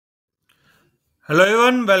Hello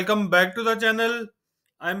everyone, welcome back to the channel.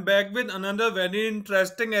 I'm back with another very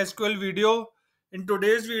interesting SQL video. In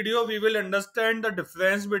today's video, we will understand the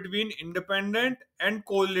difference between independent and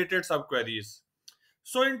correlated subqueries.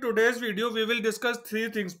 So in today's video, we will discuss three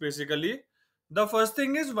things basically. The first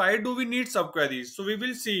thing is why do we need subqueries? So we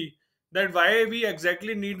will see that why we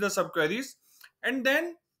exactly need the subqueries, and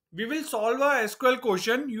then we will solve a SQL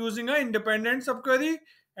question using an independent subquery,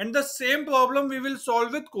 and the same problem we will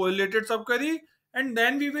solve with correlated subquery, and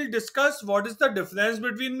then we will discuss what is the difference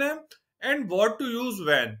between them and what to use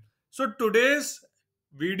when. So today's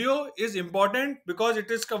video is important because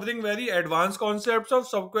it is covering very advanced concepts of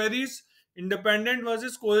subqueries, independent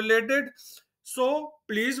versus correlated. So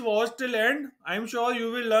please watch till end. I'm sure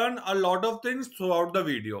you will learn a lot of things throughout the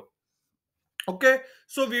video. Okay,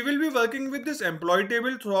 so we will be working with this employee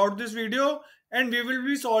table throughout this video, and we will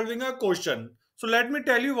be solving a question. So let me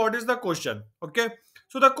tell you what is the question. Okay,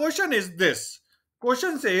 so the question is this.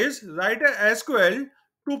 Question says write a SQL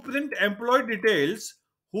to print employee details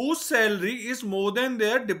whose salary is more than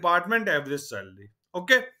their department average salary.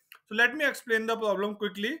 Okay, so let me explain the problem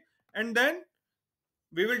quickly, and then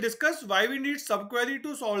we will discuss why we need subquery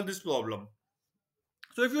to solve this problem.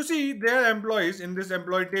 So if you see, there are employees in this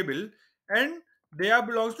employee table, and they are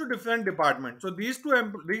belongs to different departments. So these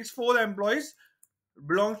four employees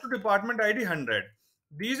belongs to department ID 100.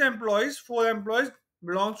 These employees, four employees,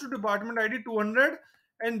 belongs to department ID 200,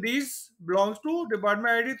 and these belongs to department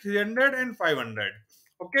ID 300 and 500.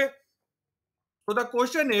 Okay. So the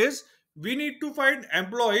question is, we need to find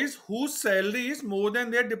employees whose salary is more than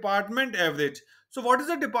their department average. So what is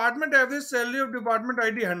the department average salary of department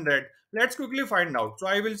ID 100? Let's quickly find out. So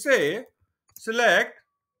I will say select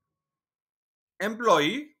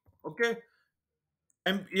employee, okay,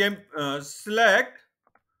 select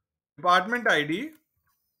department ID,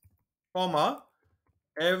 comma,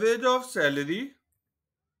 average of salary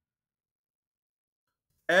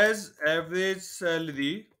as average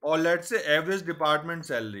salary, or let's say average department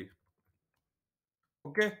salary,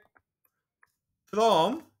 okay,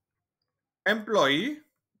 from employee,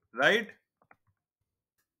 right,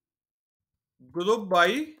 group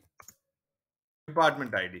by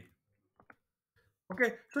department ID.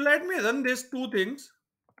 Okay, so let me run these two things.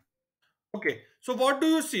 Okay, so what do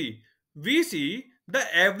you see? We see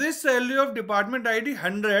the average salary of department ID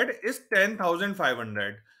 100 is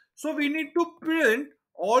 10,500. So we need to print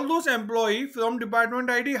all those employees from department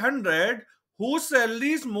ID 100 whose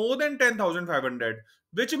salary is more than 10,500,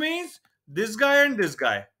 which means this guy and this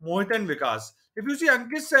guy, Mohit and Vikas. If you see,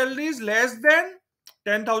 Ankit's salary is less than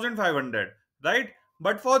 10,500, right?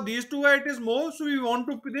 But for these two guys it is more, so we want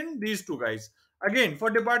to print these two guys. Again, for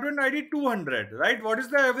department ID 200, right? What is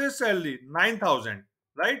the average salary? 9,000,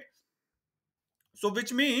 right? So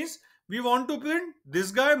which means we want to print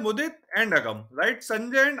this guy, Mudit and Agam, right?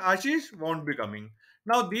 Sanjay and Ashish won't be coming.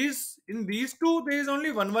 Now in these two, there is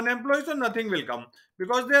only one employee, so nothing will come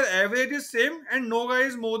because their average is same and no guy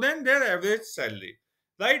is more than their average salary,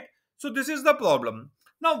 right? So this is the problem.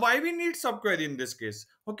 Now why we need subquery in this case?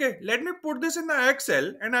 Okay, let me put this in the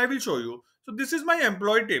Excel and I will show you. So this is my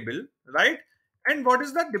employee table, right? And what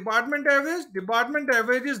is the department average? Department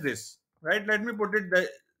average is this, right? Let me put it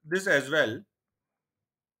this as well.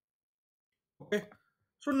 Okay.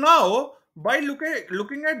 So now by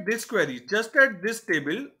looking at this query, just at this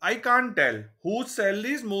table, I can't tell whose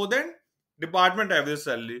salary is more than department average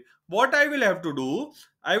salary. What I will have to do,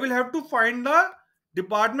 I will have to find the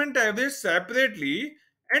department average separately,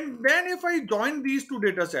 and then if I join these two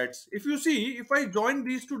data sets, if you see, if I join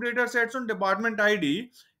these two data sets on department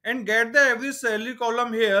ID and get the average salary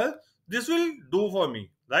column here, this will do for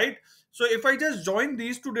me, right? So if I just join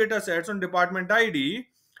these two data sets on department ID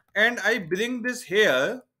and I bring this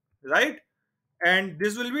here, right? And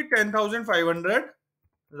this will be 10,500,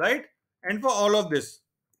 right? And for all of this,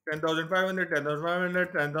 10,500,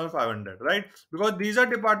 10,500, 10,500, right? Because these are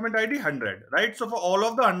department ID 100, right? So for all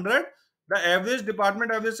of the 100, the average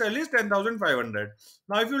department average salary is 10,500.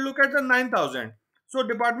 Now if you look at the 9,000, so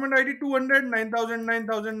department ID 200, 9,000,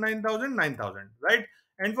 9,000, 9,000, 9,000, right?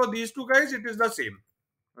 And for these two guys, it is the same,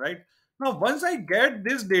 right? Now, once I get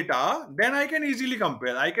this data, then I can easily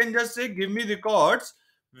compare. I can just say, give me records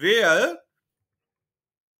where,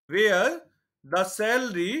 where the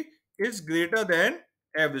salary is greater than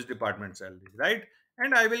average department salary, right?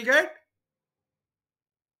 And I will get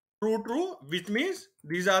true, true, which means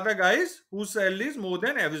these are the guys whose salary is more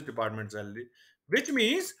than average department salary, which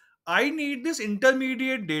means I need this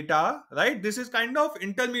intermediate data, right? This is kind of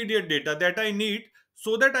intermediate data that I need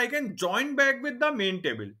so that I can join back with the main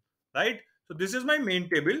table, right? So this is my main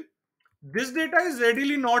table. this data is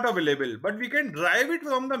readily not available, but we can drive it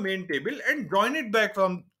from the main table and join it back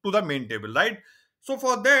from to the main table, right? So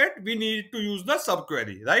for that we need to use the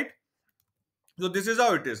subquery, right? So this is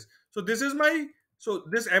how it is. So this is my, so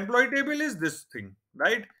this employee table is this thing,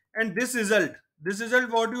 right? And this result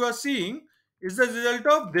what you are seeing is the result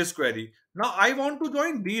of this query. Now I want to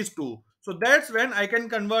join these two, so that's when I can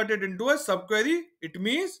convert it into a subquery. It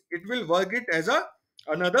means it will work it as a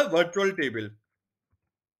another virtual table.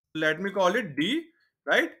 Let me call it D,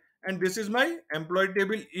 right? And this is my employee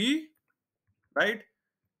table E, right?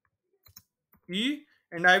 E,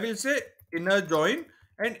 and I will say inner join,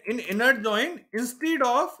 and in inner join, instead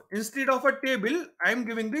of a table, I am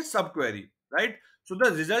giving this subquery, right? So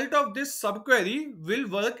the result of this subquery will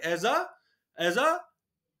work as a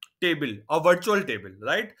table, a virtual table,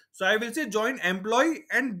 right? So I will say join employee,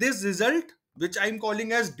 and this result which I am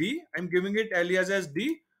calling as D, I am giving it alias as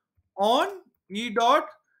D, on E dot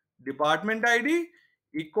department ID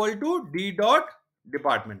equal to D dot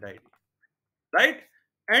department ID, right?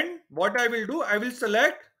 And what I will do, I will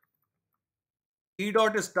select D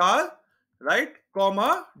dot star, right,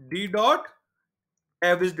 comma D dot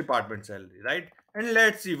average department salary, right? And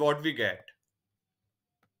let's see what we get.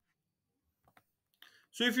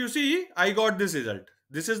 So if you see, I got this result.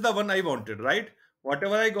 This is the one I wanted, right?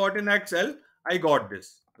 Whatever I got in Excel, I got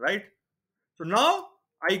this, right? So now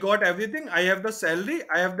I got everything. I have the salary,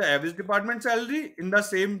 I have the average department salary in the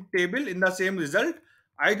same table, in the same result.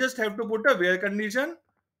 I just have to put a where condition,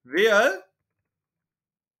 where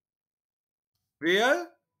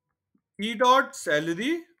E dot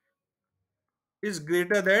salary is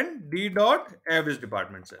greater than D dot average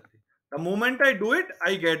department salary. The moment I do it,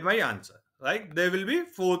 I get my answer. Right? There will be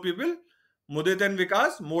four people, Mudit and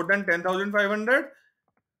Vikas, more than 10,500.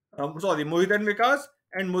 Sorry, Mohit and Vikas,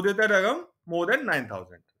 and Mudit and Agam, more than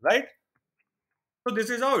 9,000. Right? So this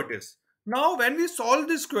is how it is. Now, when we solve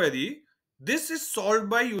this query, this is solved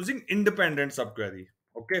by using independent subquery.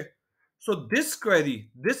 Okay. So this query,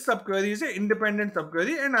 this subquery is an independent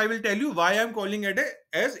subquery, and I will tell you why I'm calling it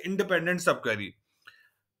as independent subquery.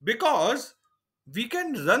 Because we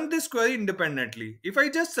can run this query independently. If I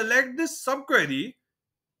just select this subquery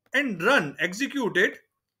and execute it,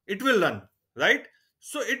 it will run, right?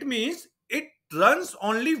 So it means it runs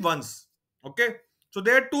only once. Okay. So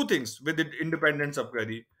there are two things with the independent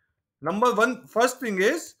subquery. Number one, first thing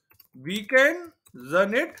is we can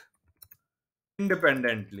run it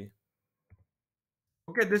independently.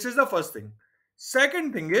 Okay, this is the first thing.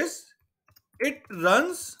 Second thing is it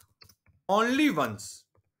runs only once.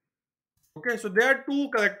 Okay, so there are two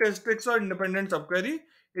characteristics of independent subquery.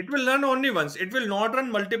 It will run only once. It will not run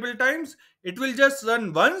multiple times. It will just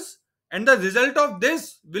run once, and the result of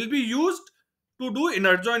this will be used to do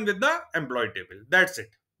inner join with the employee table. That's it.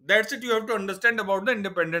 That's it. You have to understand about the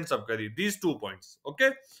independent subquery. These 2 points.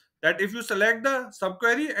 Okay, that if you select the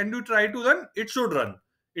subquery and you try to run, it should run.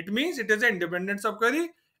 It means it is an independent subquery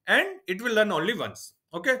and it will run only once.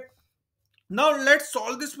 Okay. Now let's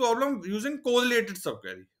solve this problem using correlated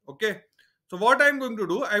subquery. Okay. So what I'm going to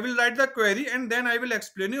do, I will write the query and then I will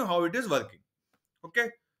explain you how it is working. Okay.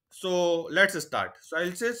 So let's start. So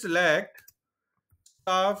I'll say select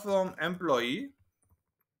star from employee.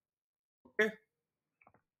 Okay.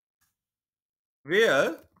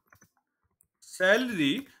 Where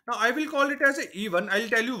salary, now I will call it as a E1. I'll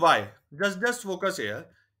tell you why. Just focus here.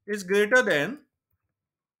 Is greater than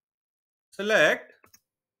select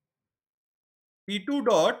E2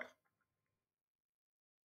 dot,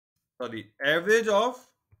 sorry, average of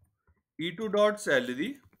E2 dot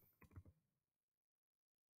salary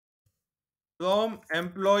from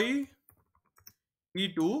employee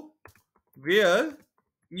E2, where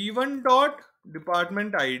E1 dot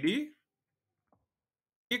department ID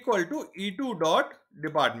equal to E2 dot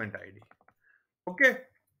department ID. Okay.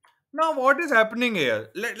 Now what is happening here?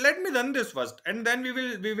 Let me run this first and then we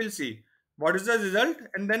will see what is the result,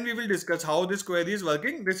 and then we will discuss how this query is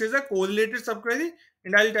working. This is a correlated subquery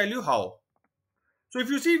and I'll tell you how. So if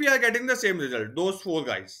you see, we are getting the same result, those four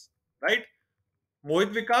guys, right?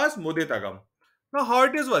 Mohit, Vikas, Mudit, Agam. Now how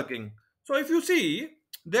it is working? So if you see,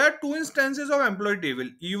 there are two instances of employee table,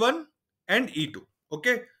 E1 and E2.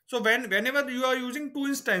 Okay. So whenever you are using two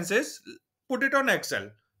instances, put it on Excel.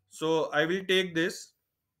 So I will take this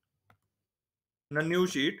in a new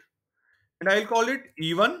sheet and I'll call it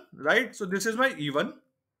E1, right? So this is my E1.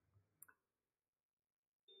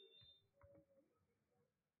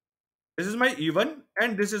 This is my E1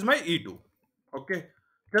 and this is my E2. Okay.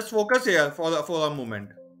 Just focus here for a moment.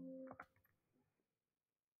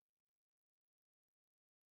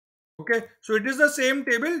 Okay, so it is the same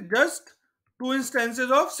table, just two instances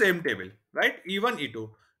of same table, right? E1, E2.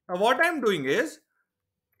 Now what I'm doing is,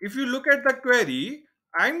 if you look at the query,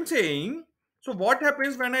 I'm saying, so what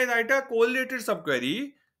happens when I write a correlated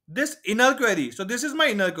subquery? This inner query. So this is my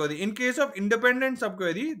inner query. In case of independent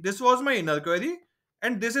subquery, this was my inner query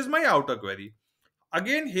and this is my outer query.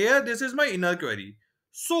 Again here, this is my inner query.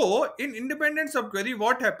 So in independent subquery,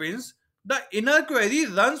 what happens? The inner query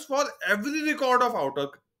runs for every record of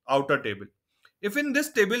outer table. If in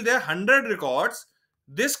this table there are 100 records,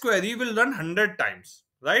 this query will run 100 times,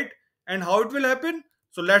 right? And how it will happen?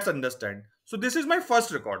 So let's understand. So this is my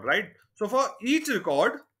first record, right? So for each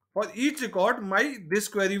record, my this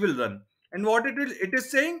query will run. And what it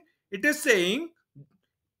is saying, it is saying,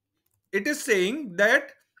 it is saying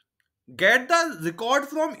that get the record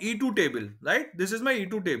from E2 table, right? This is my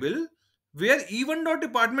E2 table where E1 dot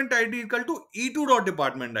department ID is equal to E2 dot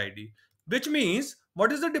department ID, which means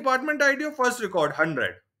what is the department ID of first record?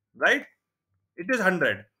 100, right? It is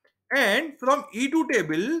 100. And from E2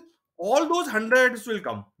 table, all those hundreds will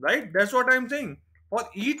come, right? That's what I'm saying. For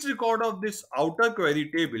each record of this outer query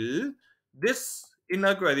table, this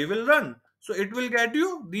inner query will run. So it will get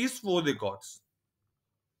you these 4 records,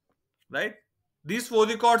 right? These 4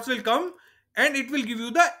 records will come and it will give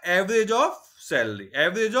you the average of salary,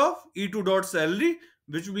 average of E2 dot salary,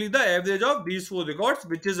 which will be the average of these 4 records,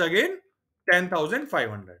 which is again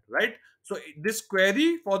 10,500, right? So this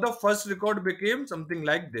query for the first record became something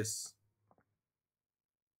like this,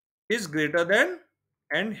 is greater than,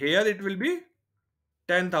 and here it will be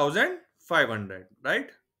 10,500, right?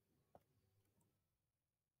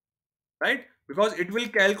 Because it will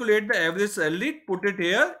calculate the average salary, put it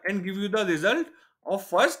here and give you the result of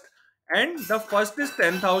first, and the first is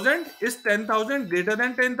 10,000. Is 10,000 greater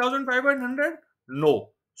than 10,500? No.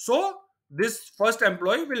 So this first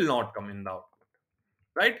employee will not come in the output,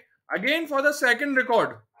 right? Again for the second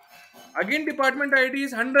record, again department ID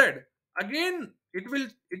is 100. Again it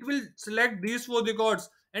will select these 4 records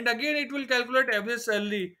and again it will calculate average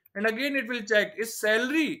salary, and again it will check is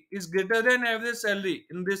salary is greater than average salary.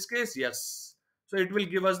 In this case, yes. So it will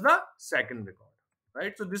give us the second record,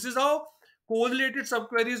 right? So this is how correlated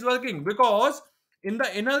subquery is working, because in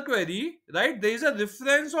the inner query, right, there is a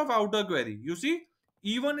reference of outer query. You see,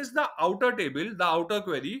 E1 is the outer table, the outer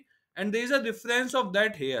query, and there is a reference of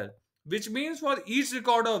that here, which means for each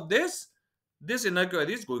record of this inner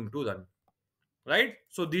query is going to run, right?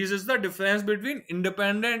 So this is the difference between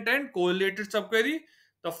independent and correlated subquery.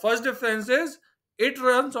 The first difference is it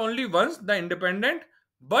runs only once, the independent,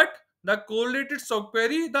 but the correlated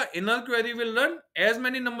subquery, the inner query will run as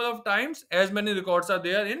many number of times as many records are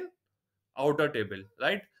there in outer table,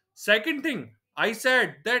 right? Second thing, I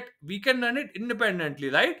said that we can run it independently,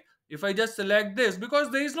 right? If I just select this, because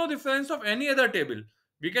there is no reference of any other table,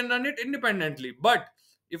 we can run it independently. But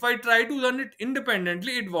if I try to run it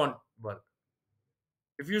independently, it won't work.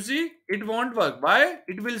 If you see, it won't work. Why?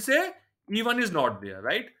 It will say E1 is not there,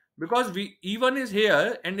 right? Because E1 is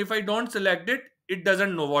here, and if I don't select it, it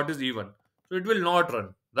doesn't know what is E1, so it will not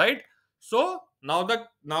run, right? So now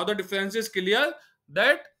the difference is clear,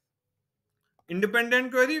 that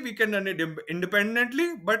independent query we can run it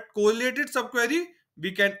independently, but correlated subquery,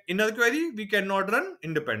 we can inner query we cannot run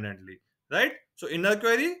independently, right? So inner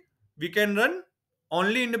query we can run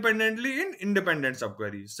only independently in independent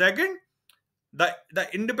subquery. Second, the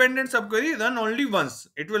independent subquery run only once,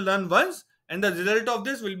 it will run once and the result of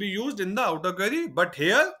this will be used in the outer query. But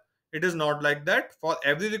here it is not like that. For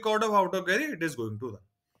every record of outer query, it is going to run.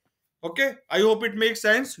 Okay, I hope it makes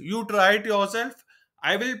sense. You try it yourself.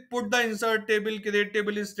 I will put the insert table, create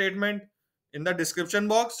table statement in the description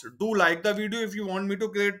box. Do like the video if you want me to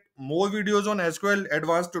create more videos on SQL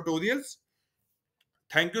advanced tutorials.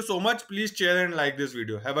 Thank you so much. Please share and like this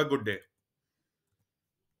video. Have a good day.